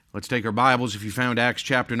Let's take our Bibles. If you found Acts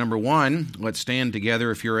chapter number 1, let's stand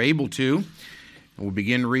together if you're able to. And we'll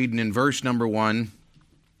begin reading in verse number 1.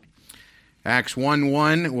 Acts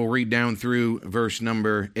 1:1, we'll read down through verse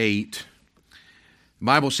number 8. The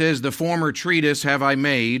Bible says, "The former treatise have I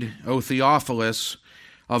made, O Theophilus,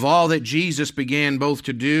 of all that Jesus began both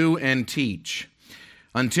to do and teach,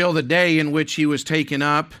 until the day in which he was taken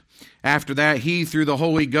up. After that he, through the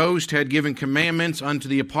Holy Ghost, had given commandments unto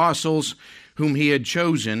the apostles whom he had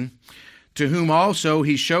chosen, to whom also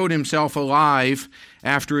he showed himself alive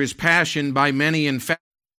after his passion by many infallible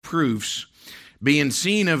proofs, being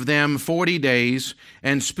seen of them 40 days,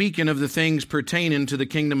 and speaking of the things pertaining to the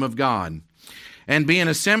kingdom of God. And being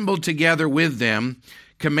assembled together with them,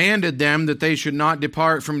 commanded them that they should not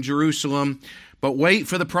depart from Jerusalem, but wait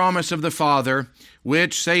for the promise of the Father,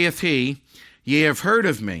 which, saith he, Ye have heard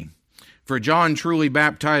of me. For John truly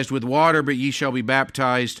baptized with water, but ye shall be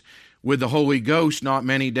baptized with the Holy Ghost not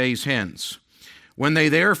many days hence. When they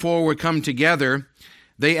therefore were come together,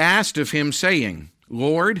 they asked of him, saying,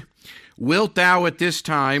 Lord, wilt thou at this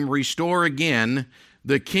time restore again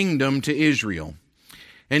the kingdom to Israel?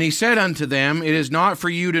 And he said unto them, It is not for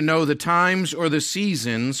you to know the times or the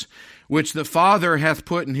seasons which the Father hath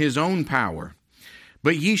put in his own power.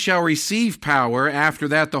 But ye shall receive power after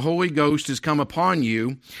that the Holy Ghost is come upon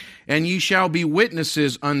you, and ye shall be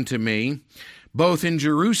witnesses unto me, both in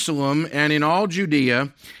Jerusalem and in all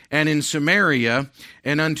Judea and in Samaria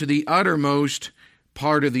and unto the uttermost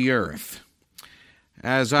part of the earth."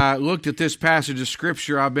 As I looked at this passage of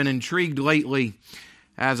Scripture, I've been intrigued lately,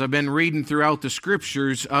 as I've been reading throughout the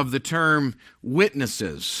Scriptures, of the term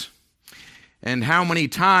witnesses. And how many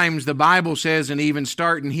times the Bible says, and even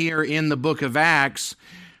starting here in the book of Acts,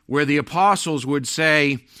 where the apostles would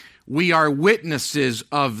say, we are witnesses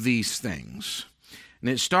of these things.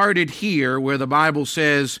 And it started here where the Bible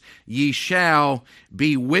says, ye shall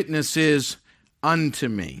be witnesses unto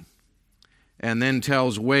me. And then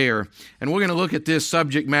tells where. And we're going to look at this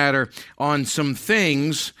subject matter on some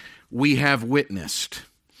things we have witnessed.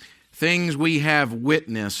 Things we have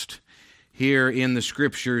witnessed here in the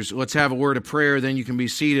Scriptures. Let's have a word of prayer, then you can be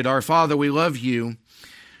seated. Our Father, we love you.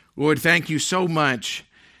 Lord, thank you so much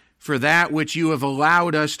for that which you have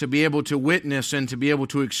allowed us to be able to witness and to be able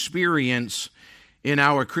to experience in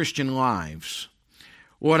our Christian lives.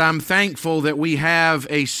 Lord, I'm thankful that we have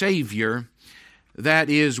a Savior that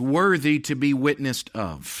is worthy to be witnessed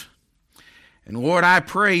of. And Lord, I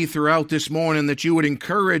pray throughout this morning that you would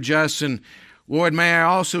encourage us, and Lord, may I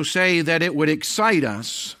also say that it would excite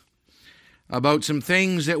us about some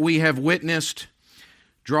things that we have witnessed,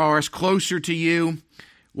 draw us closer to you.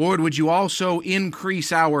 Lord, would you also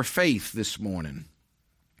increase our faith this morning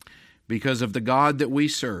because of the God that we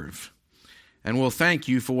serve. And we'll thank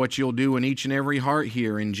you for what you'll do in each and every heart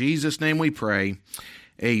here. In Jesus' name we pray.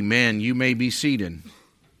 Amen. You may be seated.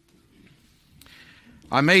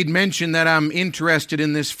 I made mention that I'm interested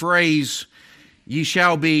in this phrase, ye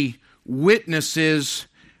shall be witnesses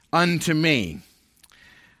unto me.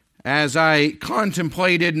 As I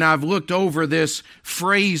contemplated and I've looked over this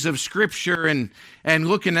phrase of Scripture and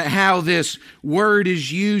looking at how this word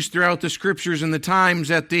is used throughout the Scriptures and the times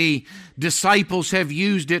that the disciples have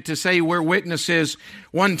used it to say we're witnesses,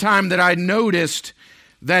 one time that I noticed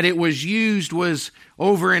that it was used was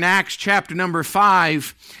over in Acts chapter number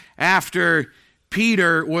 5, after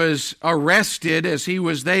Peter was arrested as he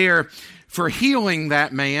was there for healing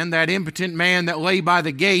that man, that impotent man that lay by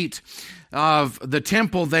the gate of the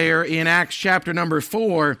temple there in Acts chapter number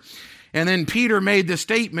 4. And then Peter made the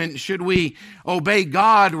statement, should we obey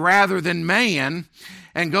God rather than man?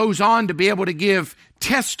 And goes on to be able to give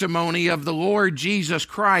testimony of the Lord Jesus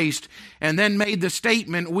Christ, and then made the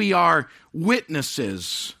statement, we are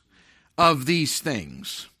witnesses of these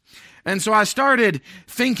things. And so I started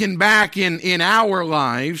thinking back in our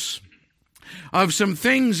lives of some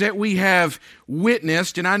things that we have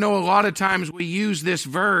witnessed, and I know a lot of times we use this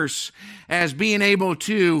verse as being able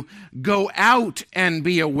to go out and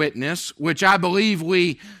be a witness, which I believe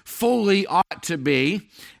we fully ought to be.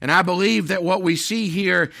 And I believe that what we see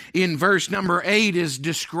here in verse number 8 is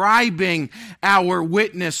describing our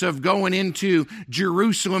witness of going into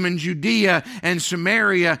Jerusalem and Judea and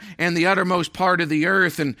Samaria and the uttermost part of the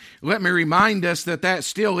earth. And let me remind us that that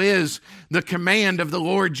still is the command of the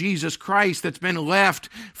Lord Jesus Christ that's been left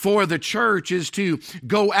for the church, is to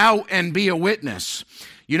go out and be a witness.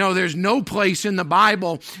 You know, there's no place in the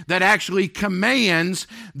Bible that actually commands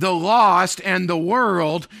the lost and the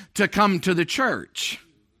world to come to the church.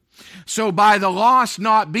 So by the lost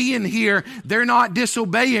not being here, they're not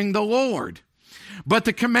disobeying the Lord. But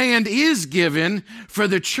the command is given for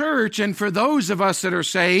the church and for those of us that are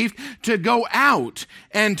saved to go out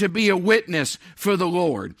and to be a witness for the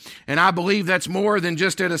Lord. And I believe that's more than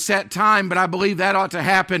just at a set time, but I believe that ought to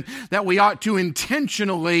happen, that we ought to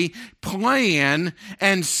intentionally plan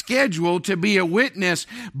and schedule to be a witness.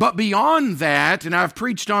 But beyond that, and I've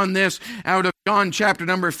preached on this out of John chapter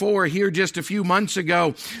number 4 here just a few months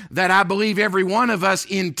ago, that I believe every one of us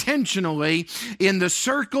intentionally in the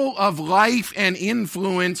circle of life and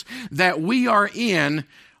influence that we are in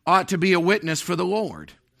ought to be a witness for the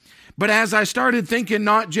Lord. But as I started thinking,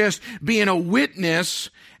 not just being a witness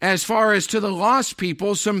as far as to the lost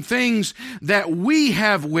people, some things that we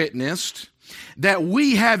have witnessed, that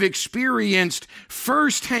we have experienced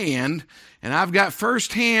firsthand, and I've got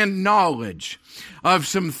firsthand knowledge of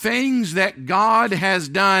some things that God has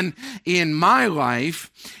done in my life.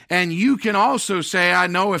 And you can also say, I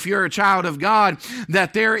know if you're a child of God,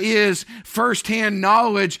 that there is firsthand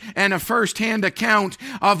knowledge and a firsthand account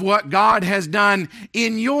of what God has done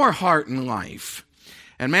in your heart and life.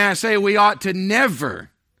 And may I say, we ought to never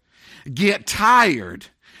get tired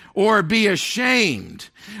or be ashamed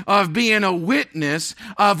of being a witness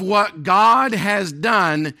of what God has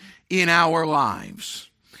done in our lives.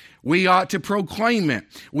 We ought to proclaim it.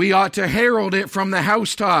 We ought to herald it from the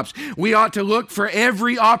housetops. We ought to look for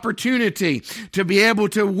every opportunity to be able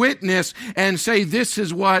to witness and say, this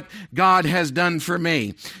is what God has done for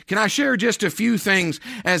me. Can I share just a few things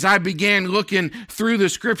as I began looking through the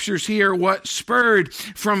scriptures here, what spurred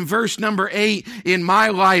from verse number 8 in my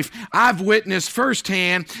life? I've witnessed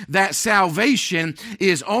firsthand that salvation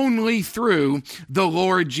is only through the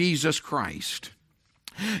Lord Jesus Christ.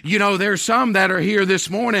 You know, there's some that are here this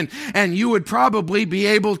morning, and you would probably be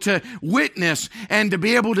able to witness and to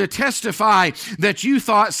be able to testify that you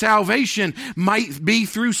thought salvation might be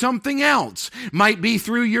through something else, might be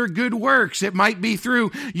through your good works, it might be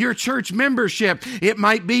through your church membership, it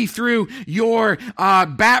might be through your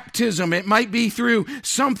baptism, it might be through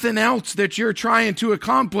something else that you're trying to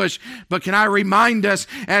accomplish. But can I remind us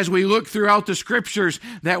as we look throughout the scriptures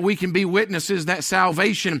that we can be witnesses that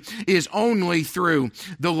salvation is only through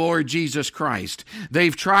the Lord Jesus Christ.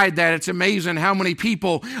 They've tried that. It's amazing how many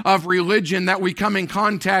people of religion that we come in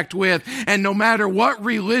contact with, and no matter what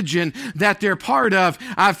religion that they're part of,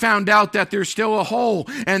 I've found out that there's still a hole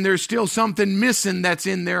and there's still something missing that's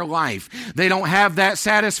in their life. They don't have that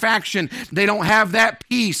satisfaction. They don't have that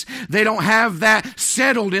peace. They don't have that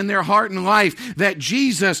settled in their heart and life that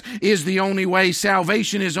Jesus is the only way.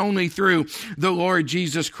 Salvation is only through the Lord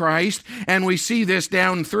Jesus Christ. And we see this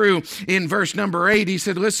down through in verse number 8. He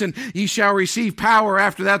said, listen, ye shall receive power.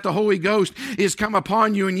 After that, the Holy Ghost is come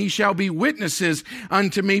upon you, and ye shall be witnesses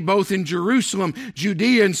unto me both in Jerusalem,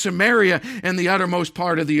 Judea, and Samaria, and the uttermost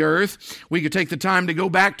part of the earth. We could take the time to go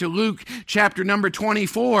back to Luke chapter number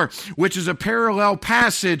 24, which is a parallel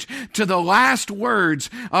passage to the last words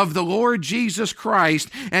of the Lord Jesus Christ.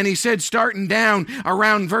 And he said, starting down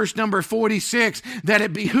around verse number 46, that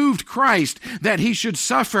it behooved Christ that he should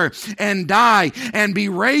suffer and die and be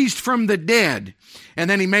raised from the dead. And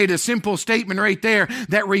then he made a simple statement right there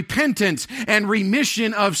that repentance and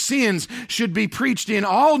remission of sins should be preached in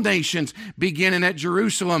all nations, beginning at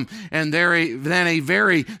Jerusalem. And then a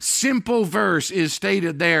very simple verse is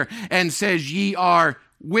stated there and says, ye are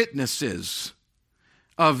witnesses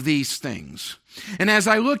of these things. And as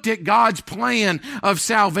I looked at God's plan of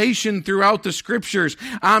salvation throughout the scriptures,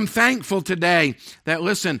 I'm thankful today that,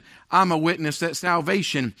 listen, I'm a witness that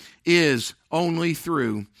salvation is only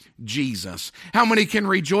through Jesus. How many can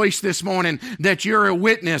rejoice this morning that you're a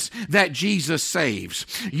witness that Jesus saves?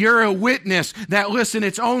 You're a witness that, listen,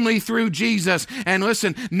 it's only through Jesus. And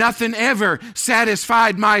listen, nothing ever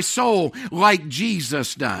satisfied my soul like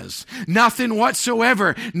Jesus does. Nothing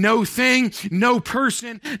whatsoever, no thing, no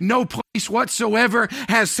person, no place whatsoever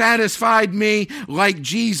has satisfied me like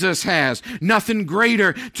Jesus has. Nothing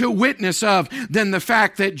greater to witness of than the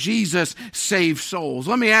fact that Jesus saves souls.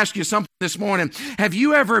 Let me ask you something this morning. Have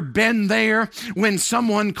you ever been there when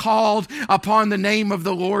someone called upon the name of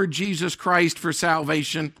the Lord Jesus Christ for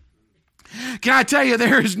salvation? Can I tell you,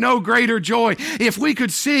 there is no greater joy. If we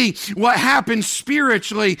could see what happens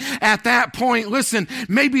spiritually at that point, listen,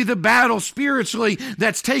 maybe the battle spiritually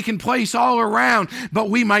that's taking place all around, but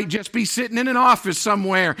we might just be sitting in an office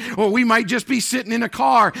somewhere, or we might just be sitting in a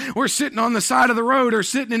car, or sitting on the side of the road, or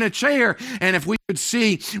sitting in a chair. And if we could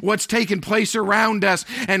see what's taking place around us,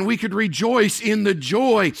 and we could rejoice in the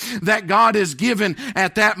joy that God has given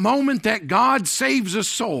at that moment that God saves a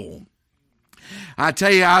soul. I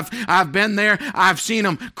tell you, I've been there. I've seen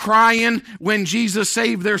them crying when Jesus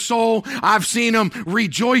saved their soul. I've seen them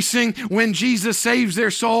rejoicing when Jesus saves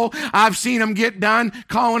their soul. I've seen them get done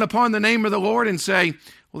calling upon the name of the Lord and say,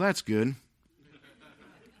 well, that's good.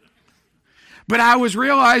 But I was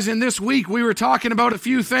realizing this week we were talking about a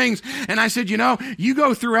few things, and I said, you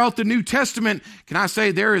go throughout the New Testament, can I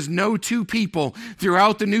say there is no two people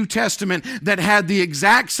throughout the New Testament that had the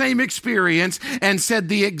exact same experience and said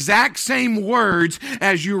the exact same words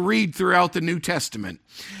as you read throughout the New Testament.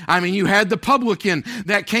 I mean, you had the publican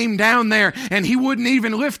that came down there, and he wouldn't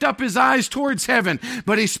even lift up his eyes towards heaven,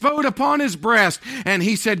 but he smote upon his breast, and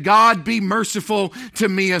he said, God, be merciful to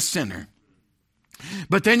me, a sinner.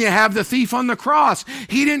 But then you have the thief on the cross.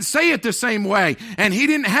 He didn't say it the same way, and he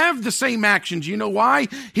didn't have the same actions. You know why?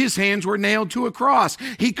 His hands were nailed to a cross.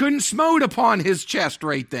 He couldn't smote upon his chest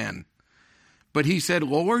right then. But he said,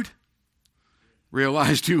 Lord,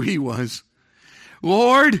 realized who he was.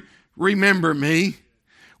 Lord, remember me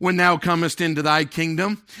when thou comest into thy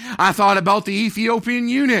kingdom. I thought about the Ethiopian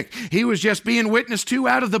eunuch. He was just being witnessed to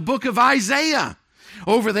out of the book of Isaiah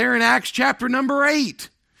over there in Acts chapter number 8.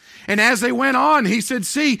 And as they went on, he said,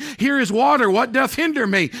 see, here is water. What doth hinder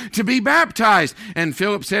me to be baptized? And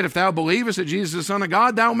Philip said, if thou believest that Jesus is the Son of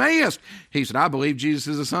God, thou mayest. He said, I believe Jesus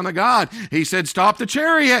is the Son of God. He said, stop the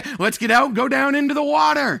chariot. Let's get out and go down into the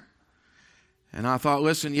water. And I thought,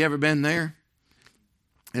 listen, you ever been there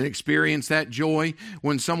and experience that joy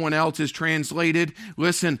when someone else is translated,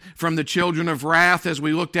 listen, from the children of wrath, as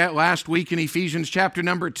we looked at last week in Ephesians chapter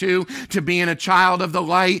number 2, to being a child of the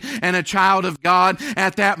light and a child of God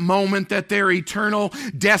at that moment that their eternal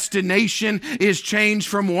destination is changed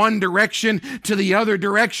from one direction to the other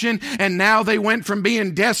direction, and now they went from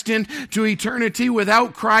being destined to eternity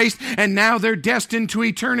without Christ, and now they're destined to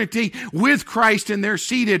eternity with Christ, and they're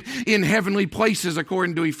seated in heavenly places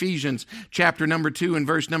according to Ephesians chapter number 2 and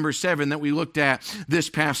verse number 7 that we looked at this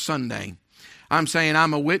past Sunday. I'm saying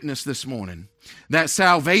I'm a witness this morning that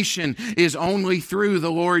salvation is only through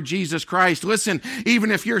the Lord Jesus Christ. Listen,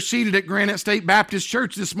 even if you're seated at Granite State Baptist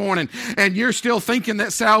Church this morning and you're still thinking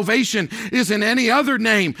that salvation is in any other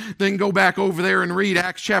name, then go back over there and read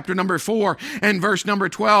Acts chapter number 4 and verse number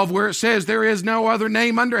 12, where it says, there is no other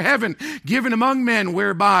name under heaven given among men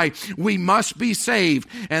whereby we must be saved.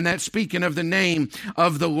 And that's speaking of the name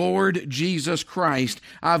of the Lord Jesus Christ.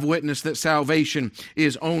 I've witnessed that salvation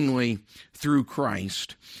is only through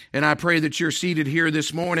Christ. And I pray that you're seated here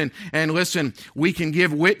this morning, and listen, we can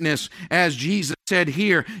give witness as Jesus said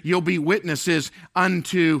here, you'll be witnesses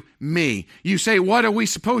unto me. You say, what are we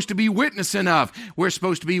supposed to be witnessing of? We're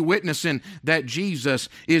supposed to be witnessing that Jesus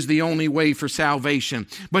is the only way for salvation.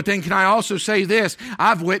 But then can I also say this?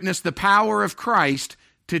 I've witnessed the power of Christ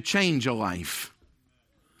to change a life.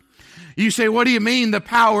 You say, what do you mean the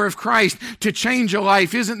power of Christ to change a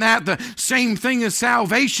life? Isn't that the same thing as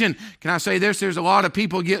salvation? Can I say this? There's a lot of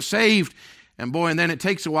people get saved, and then it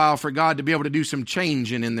takes a while for God to be able to do some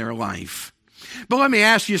changing in their life. But let me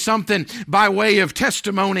ask you something by way of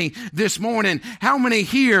testimony this morning. How many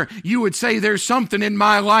here you would say there's something in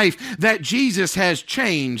my life that Jesus has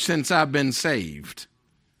changed since I've been saved?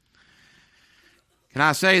 Can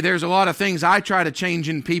I say there's a lot of things I try to change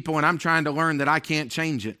in people, and I'm trying to learn that I can't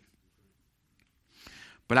change it.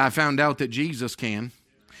 But I found out that Jesus can.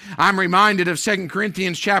 I'm reminded of 2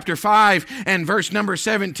 Corinthians chapter 5 and verse number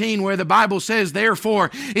 17, where the Bible says,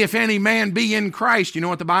 therefore, if any man be in Christ, you know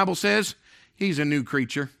what the Bible says? He's a new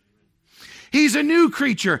creature. He's a new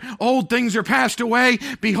creature. Old things are passed away.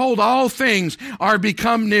 Behold, all things are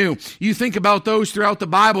become new. You think about those throughout the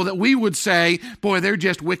Bible that we would say, boy, they're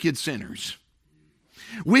just wicked sinners.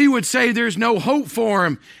 We would say there's no hope for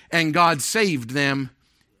them, and God saved them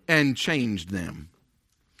and changed them.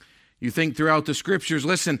 You think throughout the scriptures,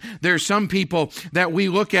 listen, there's some people that we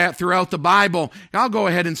look at throughout the Bible. I'll go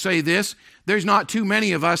ahead and say this. There's not too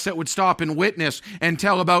many of us that would stop and witness and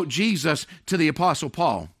tell about Jesus to the Apostle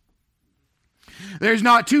Paul. There's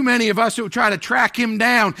not too many of us who try to track him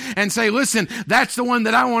down and say, listen, that's the one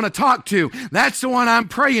that I want to talk to. That's the one I'm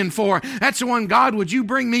praying for. That's the one, God, would you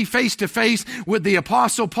bring me face to face with the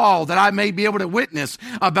Apostle Paul that I may be able to witness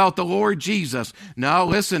about the Lord Jesus? No,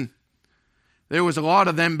 listen. There was a lot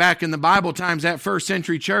of them back in the Bible times, that first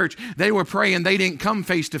century church. They were praying they didn't come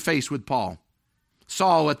face to face with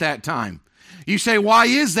Saul at that time. You say, why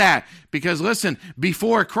is that? Because listen,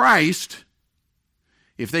 before Christ,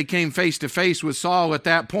 If they came face to face with Saul at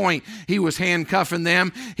that point, he was handcuffing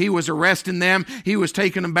them, he was arresting them, he was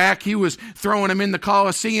taking them back, he was throwing them in the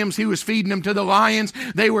Colosseums, he was feeding them to the lions,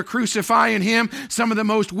 they were crucifying him. Some of the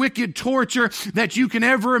most wicked torture that you can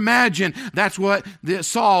ever imagine. That's what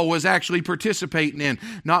Saul was actually participating in.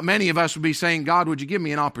 Not many of us would be saying, God, would you give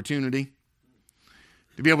me an opportunity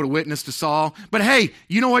to be able to witness to Saul? But hey,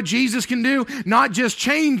 you know what Jesus can do? Not just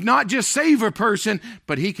change, not just save a person,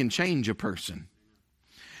 but he can change a person.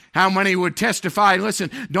 How many would testify?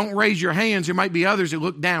 Listen, don't raise your hands. There might be others that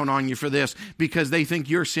look down on you for this because they think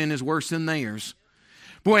your sin is worse than theirs.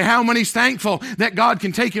 Boy, how many's thankful that God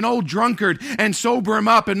can take an old drunkard and sober him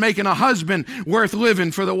up and make him a husband worth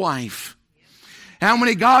living for the wife? How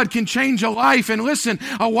many God can change a life? And listen,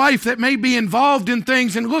 a wife that may be involved in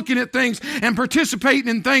things and looking at things and participating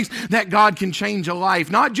in things, that God can change a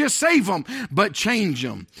life. Not just save them, but change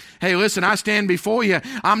them. Hey, listen, I stand before you.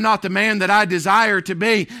 I'm not the man that I desire to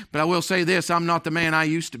be, but I will say this, I'm not the man I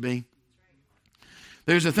used to be.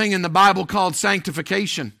 There's a thing in the Bible called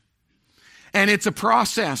sanctification. And it's a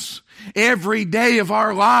process every day of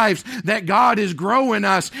our lives that God is growing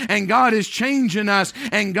us and God is changing us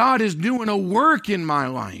and God is doing a work in my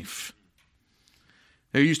life.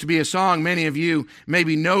 There used to be a song, many of you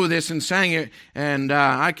maybe know this and sang it, and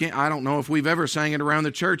I don't know if we've ever sang it around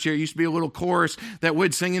the church here. It used to be a little chorus that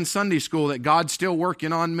we'd sing in Sunday school, that God's still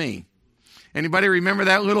working on me. Anybody remember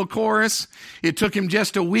that little chorus? It took him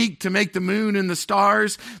just a week to make the moon and the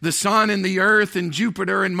stars, the sun and the earth and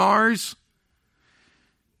Jupiter and Mars.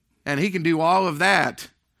 And he can do all of that.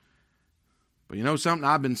 But you know something?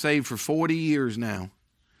 I've been saved for 40 years now.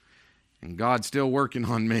 And God's still working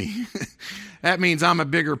on me. That means I'm a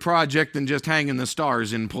bigger project than just hanging the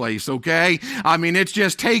stars in place, okay? I mean, it's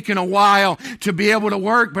just taken a while to be able to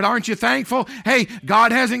work, but aren't you thankful? Hey,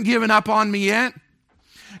 God hasn't given up on me yet.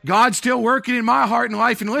 God's still working in my heart and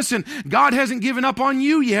life. And listen, God hasn't given up on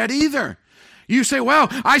you yet either. You say, well,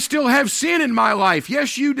 I still have sin in my life.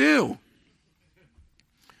 Yes, you do.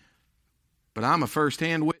 But I'm a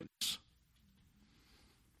first-hand witness.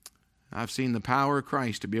 I've seen the power of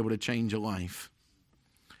Christ to be able to change a life.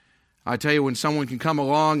 I tell you, when someone can come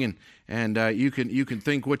along and you can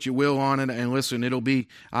think what you will on it, and listen, it'll be,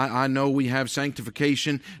 I know we have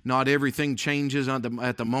sanctification. Not everything changes at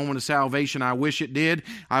the moment of salvation. I wish it did.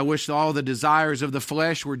 I wish all the desires of the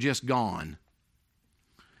flesh were just gone.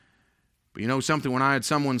 But you know something, when I had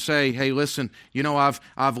someone say, hey, listen, you know,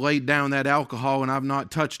 I've laid down that alcohol and I've not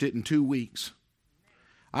touched it in 2 weeks.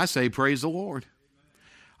 I say, praise the Lord.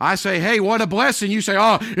 I say, hey, what a blessing. You say,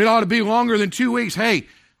 oh, it ought to be longer than 2 weeks. Hey,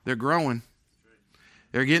 they're growing.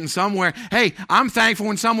 They're getting somewhere. Hey, I'm thankful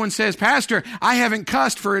when someone says, Pastor, I haven't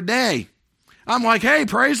cussed for a day. I'm like, hey,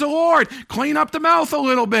 praise the Lord. Clean up the mouth a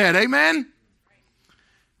little bit. Amen?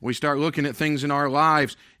 We start looking at things in our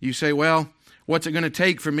lives. You say, well, what's it going to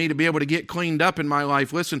take for me to be able to get cleaned up in my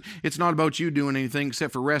life? Listen, it's not about you doing anything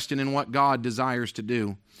except for resting in what God desires to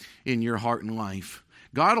do in your heart and life.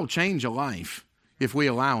 God will change a life if we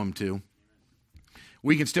allow Him to.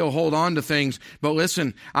 We can still hold on to things, but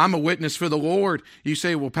listen, I'm a witness for the Lord. You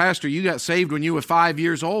say, well, Pastor, you got saved when you were 5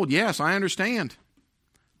 years old. Yes, I understand.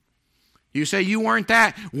 You say you weren't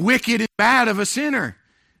that wicked and bad of a sinner.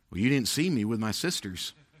 Well, you didn't see me with my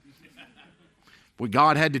sisters. Well,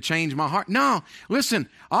 God had to change my heart. No, listen,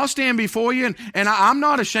 I'll stand before you, and I'm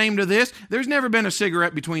not ashamed of this. There's never been a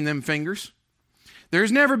cigarette between them fingers.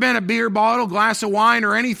 There's never been a beer bottle, glass of wine,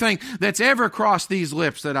 or anything that's ever crossed these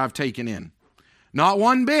lips that I've taken in. Not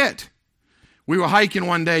one bit. We were hiking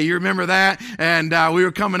one day, you remember that? And we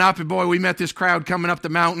were coming up, and boy, we met this crowd coming up the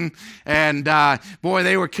mountain, and boy,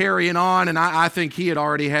 they were carrying on, and I think he had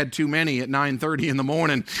already had too many at 9:30 in the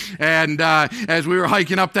morning. And as we were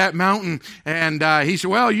hiking up that mountain, and he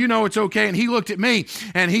said, well, you know it's okay. And he looked at me,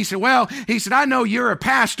 and he said, I know you're a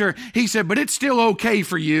pastor. He said, but it's still okay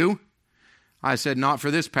for you. I said, not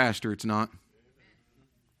for this pastor, it's not.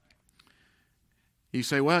 You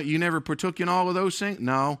say, well, you never partook in all of those things?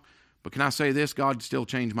 No. But can I say this? God still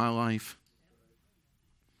changed my life.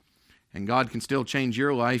 And God can still change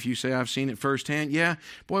your life. You say, I've seen it firsthand. Yeah.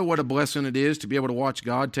 Boy, what a blessing it is to be able to watch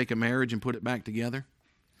God take a marriage and put it back together.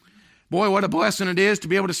 Boy, what a blessing it is to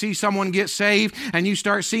be able to see someone get saved and you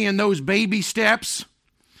start seeing those baby steps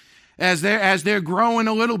as they're growing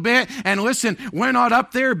a little bit. And listen, we're not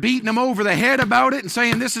up there beating them over the head about it and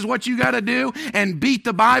saying this is what you got to do and beat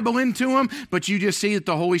the Bible into them, but you just see that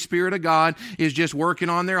the Holy Spirit of God is just working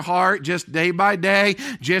on their heart just day by day,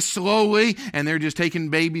 just slowly, and they're just taking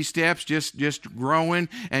baby steps, just growing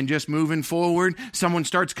and just moving forward. Someone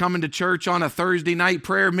starts coming to church on a Thursday night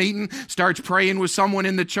prayer meeting, starts praying with someone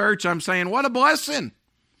in the church. I'm saying, what a blessing.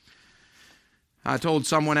 I told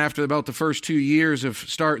someone after about the first 2 years of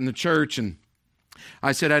starting the church, and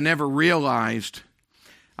I said I never realized,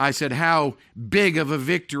 I said, how big of a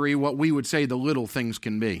victory what we would say the little things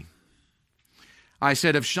can be. I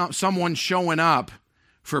said, if someone showing up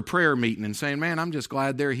for a prayer meeting and saying, man, I'm just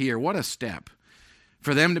glad they're here, what a step.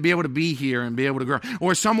 For them to be able to be here and be able to grow.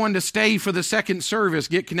 Or someone to stay for the second service,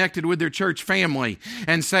 get connected with their church family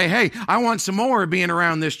and say, hey, I want some more of being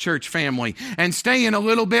around this church family and staying a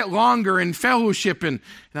little bit longer and fellowshipping. And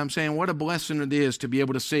I'm saying, what a blessing it is to be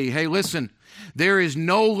able to see, hey, listen, there is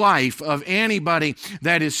no life of anybody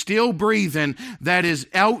that is still breathing, that is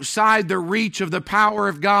outside the reach of the power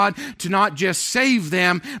of God to not just save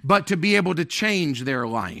them, but to be able to change their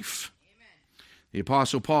life. The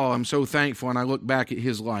Apostle Paul, I'm so thankful, and I look back at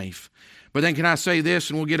his life. But then can I say this,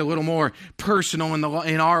 and we'll get a little more personal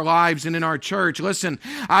in our lives and in our church. Listen,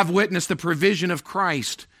 I've witnessed the provision of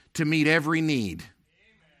Christ to meet every need.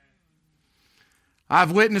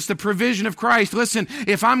 I've witnessed the provision of Christ. Listen,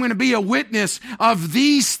 if I'm going to be a witness of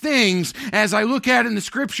these things as I look at it in the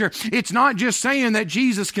Scripture, it's not just saying that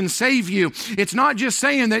Jesus can save you. It's not just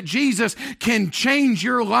saying that Jesus can change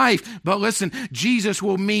your life. But listen, Jesus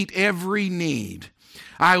will meet every need.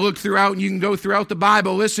 I look throughout, and you can go throughout the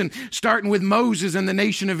Bible, listen, starting with Moses and the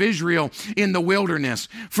nation of Israel in the wilderness.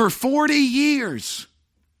 For 40 years,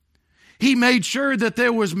 he made sure that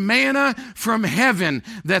there was manna from heaven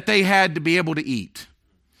that they had to be able to eat.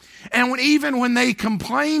 And even when they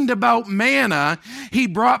complained about manna, he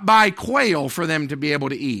brought by quail for them to be able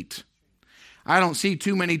to eat. I don't see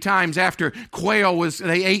too many times after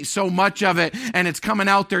they ate so much of it and it's coming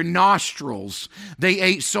out their nostrils. They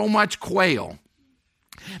ate so much quail.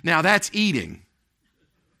 Now that's eating.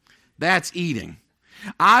 That's eating.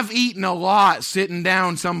 I've eaten a lot sitting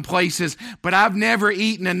down some places, but I've never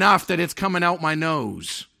eaten enough that it's coming out my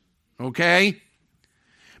nose. Okay?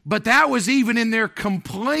 But that was even in their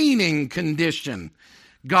complaining condition.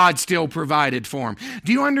 God still provided for them.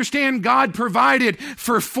 Do you understand? God provided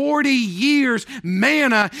for 40 years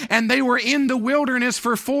manna, and they were in the wilderness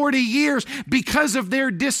for 40 years because of their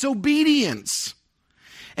disobedience.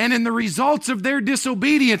 And in the results of their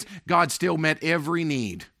disobedience, God still met every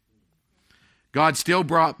need. God still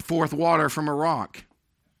brought forth water from a rock.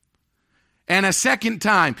 And a second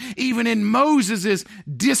time, even in Moses'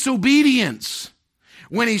 disobedience,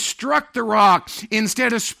 when he struck the rock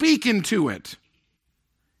instead of speaking to it,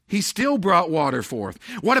 he still brought water forth.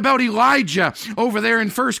 What about Elijah over there in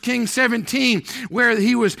 1 Kings 17, where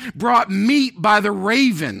he was brought meat by the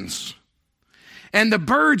ravens? And the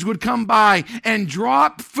birds would come by and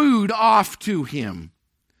drop food off to him.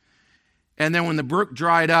 And then when the brook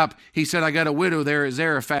dried up, he said, I got a widow there at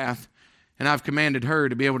Zarephath, and I've commanded her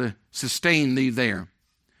to be able to sustain thee there.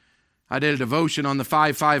 I did a devotion on the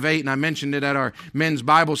 558, and I mentioned it at our men's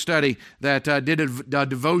Bible study that did a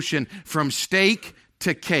devotion from steak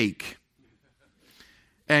to cake.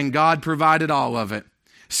 And God provided all of it.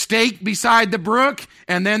 Steak beside the brook,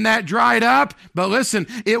 and then that dried up. But listen,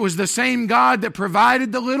 it was the same God that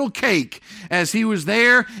provided the little cake as he was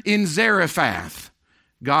there in Zarephath.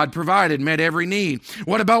 God provided, met every need.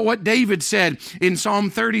 What about what David said in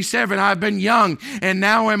Psalm 37? I've been young and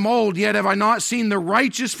now am old, yet have I not seen the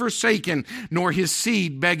righteous forsaken, nor his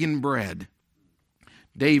seed begging bread.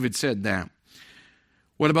 David said that.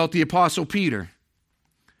 What about the Apostle Peter?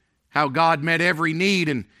 How God met every need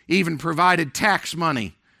and even provided tax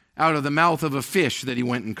money out of the mouth of a fish that he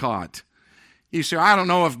went and caught. You say, I don't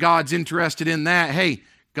know if God's interested in that. Hey,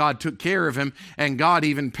 God took care of him, and God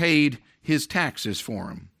even paid his taxes for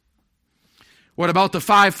him. What about the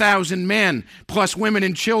 5,000 men plus women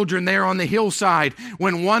and children there on the hillside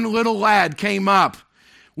when one little lad came up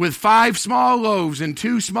with 5 small loaves and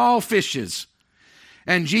 2 small fishes,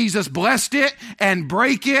 and Jesus blessed it and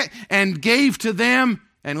brake it and gave to them?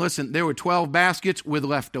 And listen, there were 12 baskets with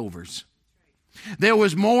leftovers. There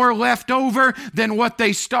was more left over than what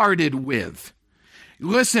they started with.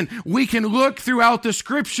 Listen, we can look throughout the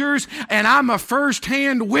Scriptures, and I'm a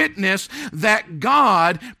first-hand witness that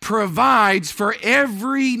God provides for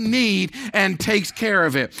every need and takes care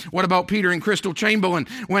of it. What about Peter and Crystal Chamberlain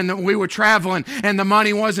when we were traveling and the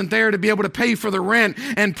money wasn't there to be able to pay for the rent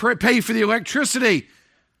and pay for the electricity?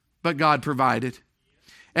 But God provided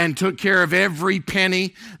and took care of every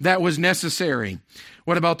penny that was necessary.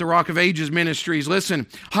 What about the Rock of Ages ministries? Listen,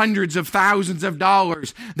 hundreds of thousands of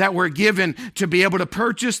dollars that were given to be able to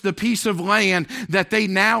purchase the piece of land that they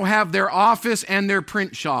now have their office and their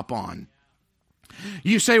print shop on.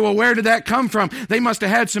 You say, well, where did that come from? They must have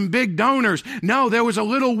had some big donors. No, there was a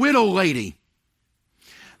little widow lady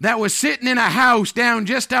that was sitting in a house down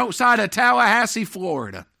just outside of Tallahassee,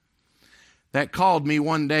 Florida, that called me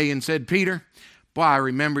one day and said, Peter, Boy, I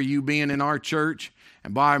remember you being in our church.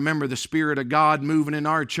 And boy, I remember the Spirit of God moving in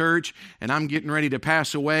our church. And I'm getting ready to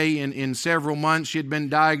pass away in several months. She had been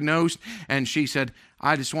diagnosed. And she said,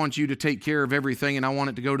 I just want you to take care of everything. And I want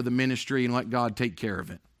it to go to the ministry and let God take care of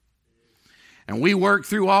it. And we worked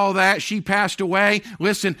through all that. She passed away.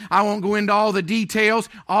 Listen, I won't go into all the details.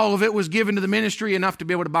 All of it was given to the ministry, enough to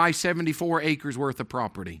be able to buy 74 acres worth of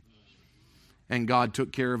property. And God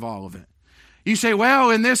took care of all of it. You say,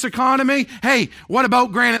 well, in this economy, hey, what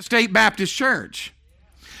about Granite State Baptist Church?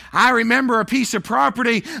 I remember a piece of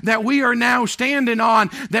property that we are now standing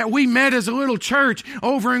on that we met as a little church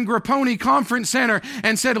over in Grapponi Conference Center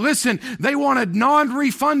and said, listen, they want a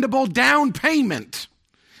non-refundable down payment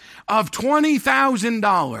of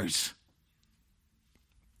 $20,000.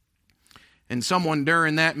 And someone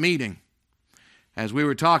during that meeting, as we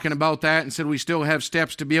were talking about that, and said we still have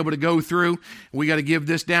steps to be able to go through. We got to give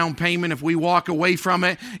this down payment. If we walk away from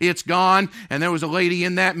it, it's gone. And there was a lady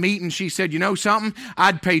in that meeting. She said, you know something?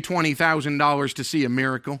 I'd pay $20,000 to see a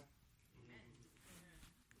miracle.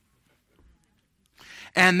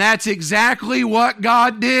 And that's exactly what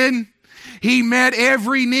God did. He met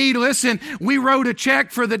every need. Listen, we wrote a check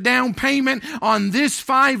for the down payment on this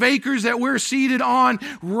 5 acres that we're seated on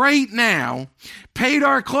right now, paid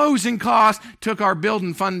our closing costs, took our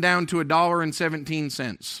building fund down to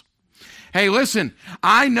 $1.17. Hey, listen,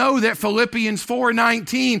 I know that Philippians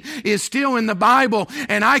 4:19 is still in the Bible,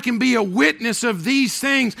 and I can be a witness of these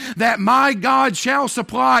things, that my God shall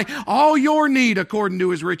supply all your need according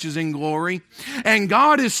to his riches in glory. And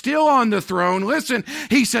God is still on the throne. Listen,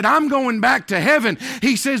 he said, I'm going back to heaven.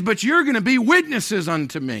 He says, but you're going to be witnesses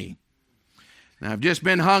unto me. Now, I've just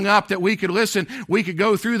been hung up that we could listen. We could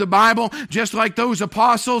go through the Bible just like those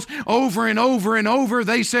apostles over and over and over.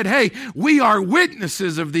 They said, hey, we are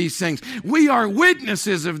witnesses of these things. We are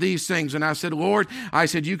witnesses of these things. And I said, Lord, I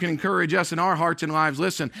said, you can encourage us in our hearts and lives.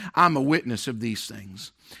 Listen, I'm a witness of these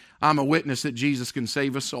things. I'm a witness that Jesus can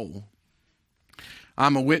save a soul.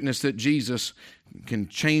 I'm a witness that Jesus can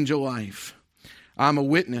change a life. I'm a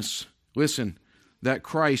witness, listen, that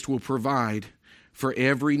Christ will provide for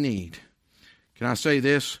every need. Can I say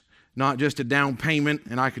this? Not just a down payment,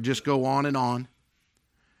 and I could just go on and on.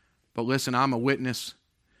 But listen, I'm a witness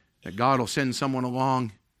that God will send someone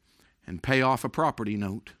along and pay off a property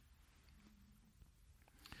note.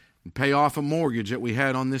 And pay off a mortgage that we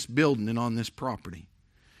had on this building and on this property.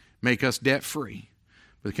 Make us debt free.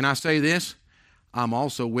 But can I say this? I'm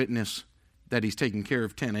also a witness that he's taking care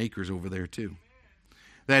of 10 acres over there too.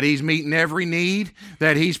 That he's meeting every need,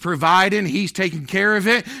 that he's providing, he's taking care of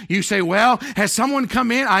it. You say, well, has someone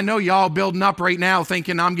come in? I know y'all building up right now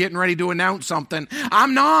thinking I'm getting ready to announce something.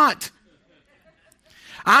 I'm not.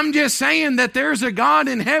 I'm just saying that there's a God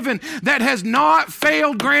in heaven that has not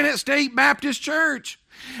failed Granite State Baptist Church.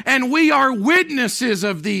 And we are witnesses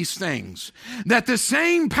of these things. That the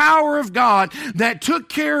same power of God that took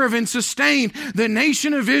care of and sustained the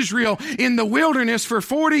nation of Israel in the wilderness for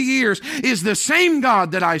 40 years is the same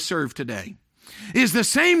God that I serve today. Is the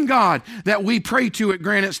same God that we pray to at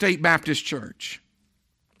Granite State Baptist Church.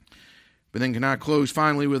 But then can I close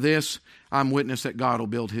finally with this? I'm witness that God will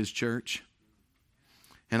build his church.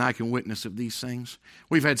 And I can witness of these things.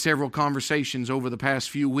 We've had several conversations over the past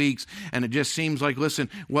few weeks, and it just seems like, listen,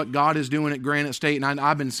 what God is doing at Granite State, and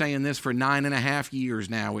I've been saying this for 9.5 years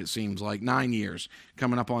now, it seems like, 9 years,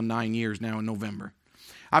 coming up on 9 years now in November.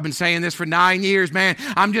 I've been saying this for 9 years, man.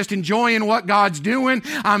 I'm just enjoying what God's doing.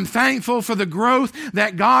 I'm thankful for the growth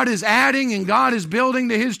that God is adding and God is building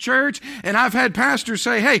to his church. And I've had pastors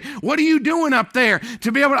say, hey, what are you doing up there?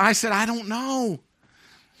 To be able to, I said, I don't know.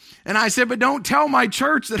 And I said, but don't tell my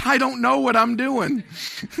church that I don't know what I'm doing.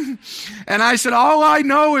 And I said, all I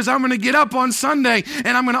know is I'm going to get up on Sunday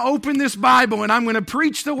and I'm going to open this Bible and I'm going to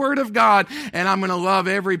preach the Word of God and I'm going to love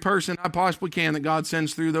every person I possibly can that God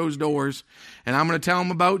sends through those doors. And I'm going to tell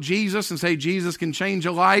them about Jesus and say Jesus can change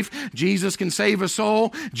a life. Jesus can save a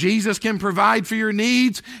soul. Jesus can provide for your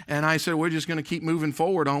needs. And I said, we're just going to keep moving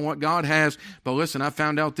forward on what God has. But listen, I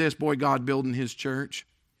found out this, boy, God building his church.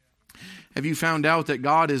 Have you found out that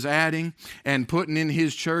God is adding and putting in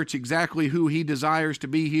his church exactly who he desires to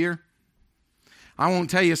be here? I won't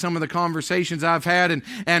tell you some of the conversations I've had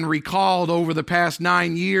and recalled over the past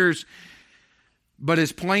 9 years, but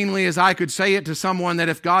as plainly as I could say it to someone that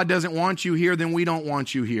if God doesn't want you here, then we don't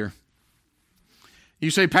want you here.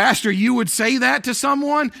 You say, Pastor, you would say that to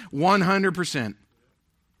someone? 100%.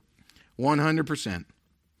 100%.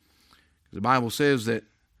 The Bible says that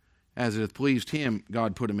as it hath pleased him,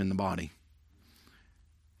 God put him in the body.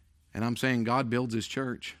 And I'm saying God builds his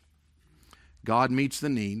church. God meets the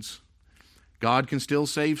needs. God can still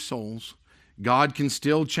save souls. God can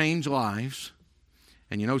still change lives.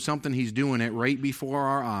 And you know something? He's doing it right before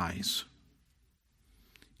our eyes.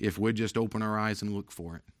 If we'd just open our eyes and look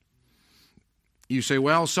for it. You say,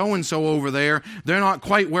 well, so-and-so over there, they're not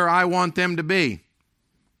quite where I want them to be.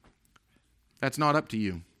 That's not up to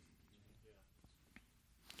you.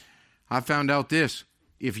 I found out this.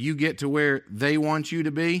 If you get to where they want you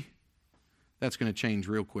to be, that's going to change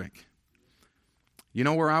real quick. You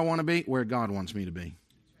know where I want to be? Where God wants me to be.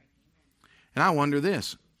 And I wonder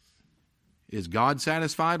this. Is God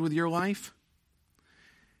satisfied with your life?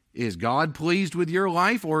 Is God pleased with your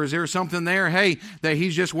life? Or is there something there, hey, that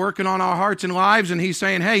He's just working on our hearts and lives and He's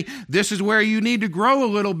saying, hey, this is where you need to grow a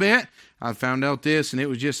little bit? I found out this, and it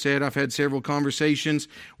was just said, I've had several conversations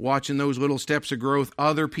watching those little steps of growth.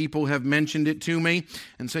 Other people have mentioned it to me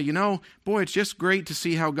and say, you know, boy, it's just great to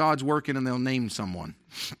see how God's working, and they'll name someone.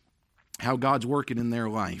 How God's working in their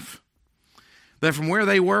life. That from where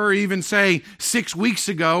they were even, say, 6 weeks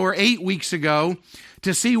ago or 8 weeks ago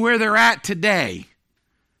to see where they're at today.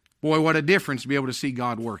 Boy, what a difference to be able to see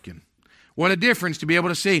God working. What a difference to be able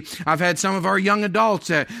to see. I've had some of our young adults,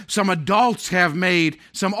 some adults have made,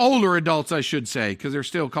 some older adults I should say, because they're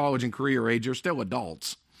still college and career age, they're still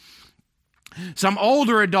adults. Some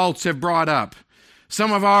older adults have brought up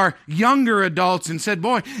some of our younger adults and said,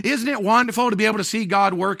 boy, isn't it wonderful to be able to see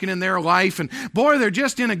God working in their life? And boy, they're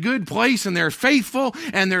just in a good place and they're faithful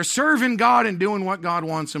and they're serving God and doing what God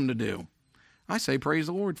wants them to do. I say praise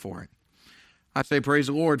the Lord for it. I say praise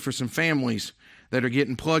the Lord for some families that are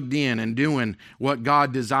getting plugged in and doing what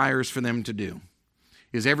God desires for them to do.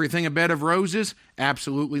 Is everything a bed of roses?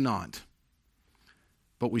 Absolutely not.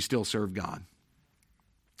 But we still serve God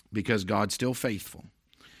because God's still faithful.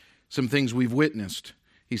 Some things we've witnessed.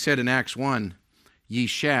 He said in Acts 1, ye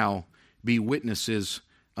shall be witnesses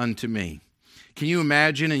unto me. Can you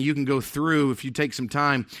imagine, and you can go through, if you take some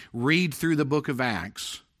time, read through the book of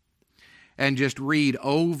Acts and just read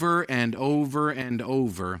over and over and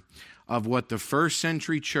over of what the first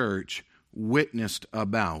century church witnessed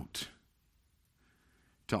about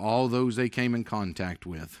to all those they came in contact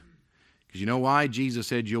with. Because you know why? Jesus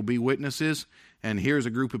said, you'll be witnesses. And here's a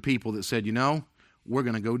group of people that said, you know, we're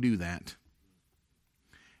going to go do that.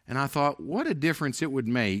 And I thought, what a difference it would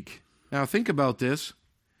make. Now think about this.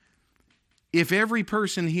 If every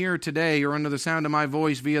person here today or under the sound of my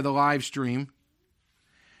voice via the live stream,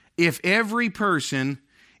 if every person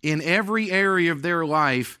in every area of their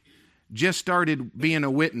life just started being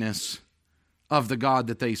a witness of the God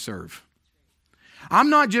that they serve. I'm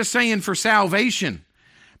not just saying for salvation,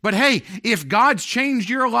 but hey, if God's changed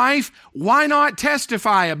your life, why not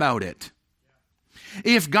testify about it?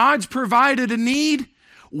 If God's provided a need,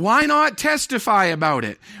 why not testify about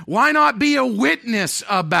it? Why not be a witness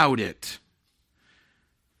about it?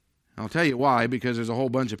 I'll tell you why, because there's a whole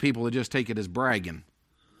bunch of people that just take it as bragging.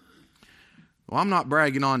 Well, I'm not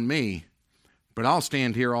bragging on me, but I'll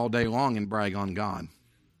stand here all day long and brag on God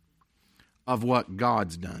of what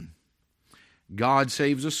God's done. God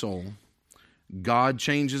saves a soul. God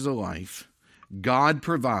changes a life. God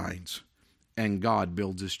provides. And God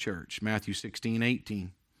builds His church. Matthew 16:18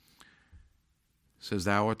 says,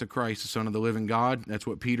 thou art the Christ, the Son of the living God. That's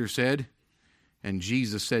what Peter said. And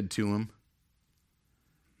Jesus said to him,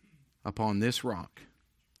 upon this rock,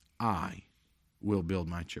 I will build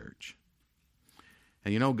my church.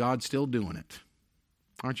 And you know, God's still doing it.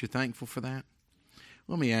 Aren't you thankful for that?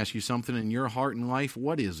 Let me ask you something in your heart and life.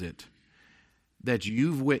 What is it that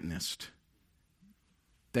you've witnessed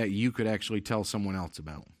that you could actually tell someone else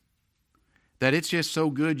about? That it's just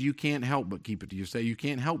so good you can't help but keep it to yourself. You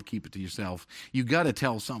can't help keep it to yourself. You got to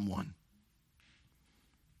tell someone.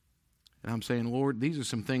 And I'm saying, Lord, these are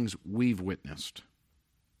some things we've witnessed.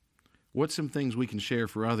 What's some things we can share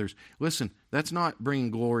for others? Listen, that's not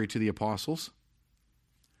bringing glory to the apostles.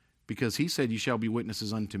 Because He said, you shall be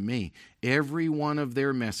witnesses unto me. Every one of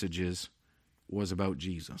their messages was about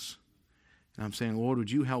Jesus. And I'm saying, Lord,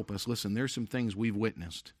 would you help us? Listen, there's some things we've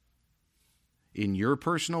witnessed in your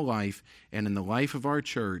personal life and in the life of our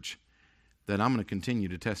church that I'm going to continue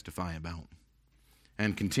to testify about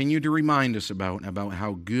and continue to remind us about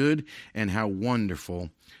how good and how wonderful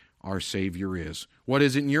our Savior is. What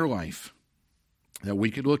is it in your life that we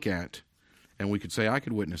could look at and we could say, I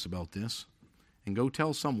could witness about this, and go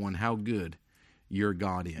tell someone how good your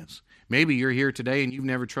God is? Maybe you're here today and you've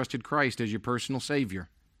never trusted Christ as your personal Savior.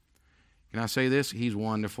 Can I say this? He's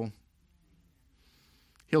wonderful.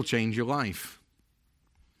 He'll change your life.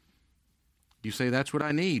 You say, that's what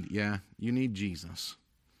I need. Yeah, you need Jesus.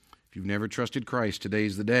 If you've never trusted Christ,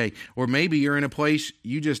 today's the day. Or maybe you're in a place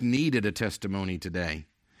you just needed a testimony today.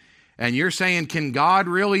 And you're saying, can God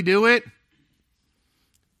really do it?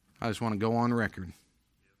 I just want to go on record.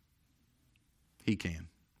 He can.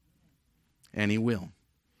 and He will.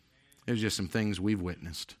 There's just some things we've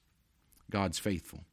witnessed. God's faithful.